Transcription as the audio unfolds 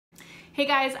Hey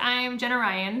guys, I'm Jenna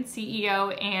Ryan,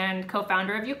 CEO and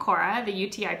co-founder of Uqora, the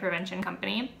UTI prevention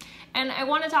company, and I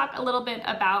want to talk a little bit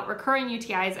about recurring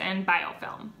UTIs and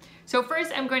biofilm. So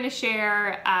first I'm going to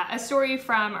share a story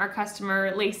from our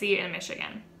customer Lacey in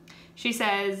Michigan. She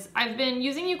says, I've been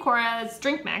using Uqora's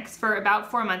drink mix for about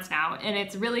 4 months now, and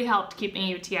it's really helped keep me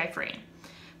UTI free.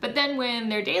 But then when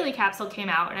their daily capsule came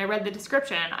out and I read the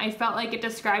description, I felt like it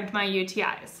described my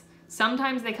UTIs.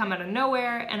 Sometimes they come out of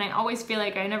nowhere, and I always feel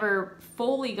like I never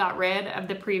fully got rid of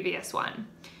the previous one.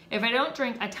 If I don't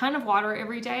drink a ton of water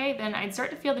every day, then I'd start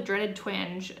to feel the dreaded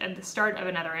twinge at the start of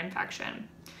another infection.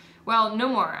 Well, no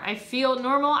more. I feel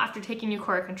normal after taking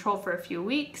Uqora Control for a few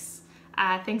weeks.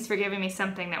 Thanks for giving me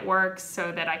something that works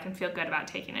so that I can feel good about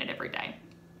taking it every day.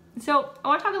 So I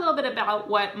want to talk a little bit about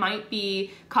what might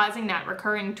be causing that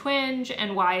recurring twinge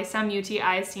and why some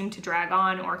UTIs seem to drag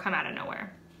on or come out of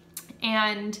nowhere.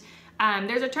 And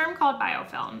there's a term called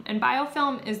biofilm, and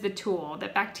biofilm is the tool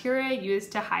that bacteria use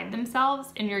to hide themselves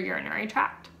in your urinary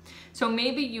tract. So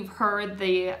maybe you've heard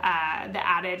the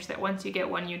adage that once you get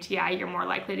one UTI, you're more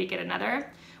likely to get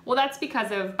another. Well, that's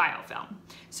because of biofilm.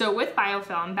 So with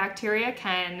biofilm, bacteria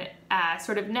can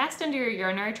sort of nest into your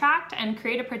urinary tract and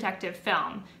create a protective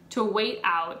film to wait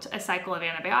out a cycle of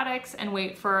antibiotics and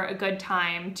wait for a good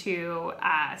time to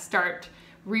start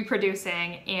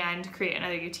reproducing and create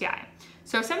another UTI.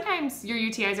 So sometimes your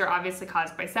UTIs are obviously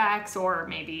caused by sex or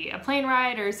maybe a plane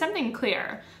ride or something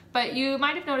clear, but you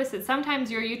might have noticed that sometimes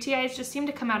your UTIs just seem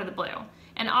to come out of the blue.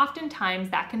 And oftentimes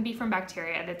that can be from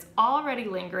bacteria that's already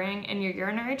lingering in your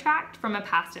urinary tract from a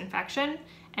past infection,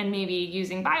 and maybe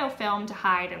using biofilm to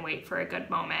hide and wait for a good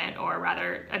moment, or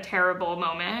rather a terrible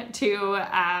moment, to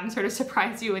sort of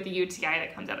surprise you with a UTI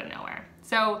that comes out of nowhere.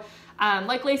 So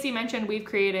like Lacey mentioned, we've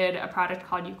created a product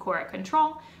called Uqora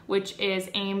Control, which is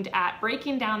aimed at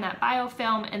breaking down that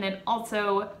biofilm and then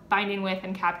also binding with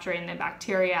and capturing the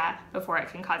bacteria before it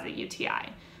can cause a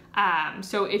UTI.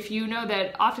 So if you know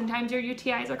that oftentimes your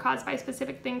UTIs are caused by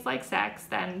specific things like sex,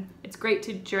 then it's great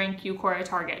to drink Uqora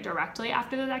Target directly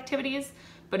after those activities.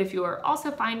 But if you are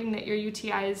also finding that your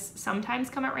UTIs sometimes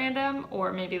come at random,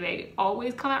 or maybe they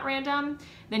always come at random,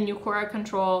 then Uqora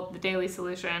Control, the daily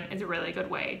solution, is a really good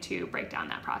way to break down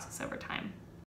that process over time.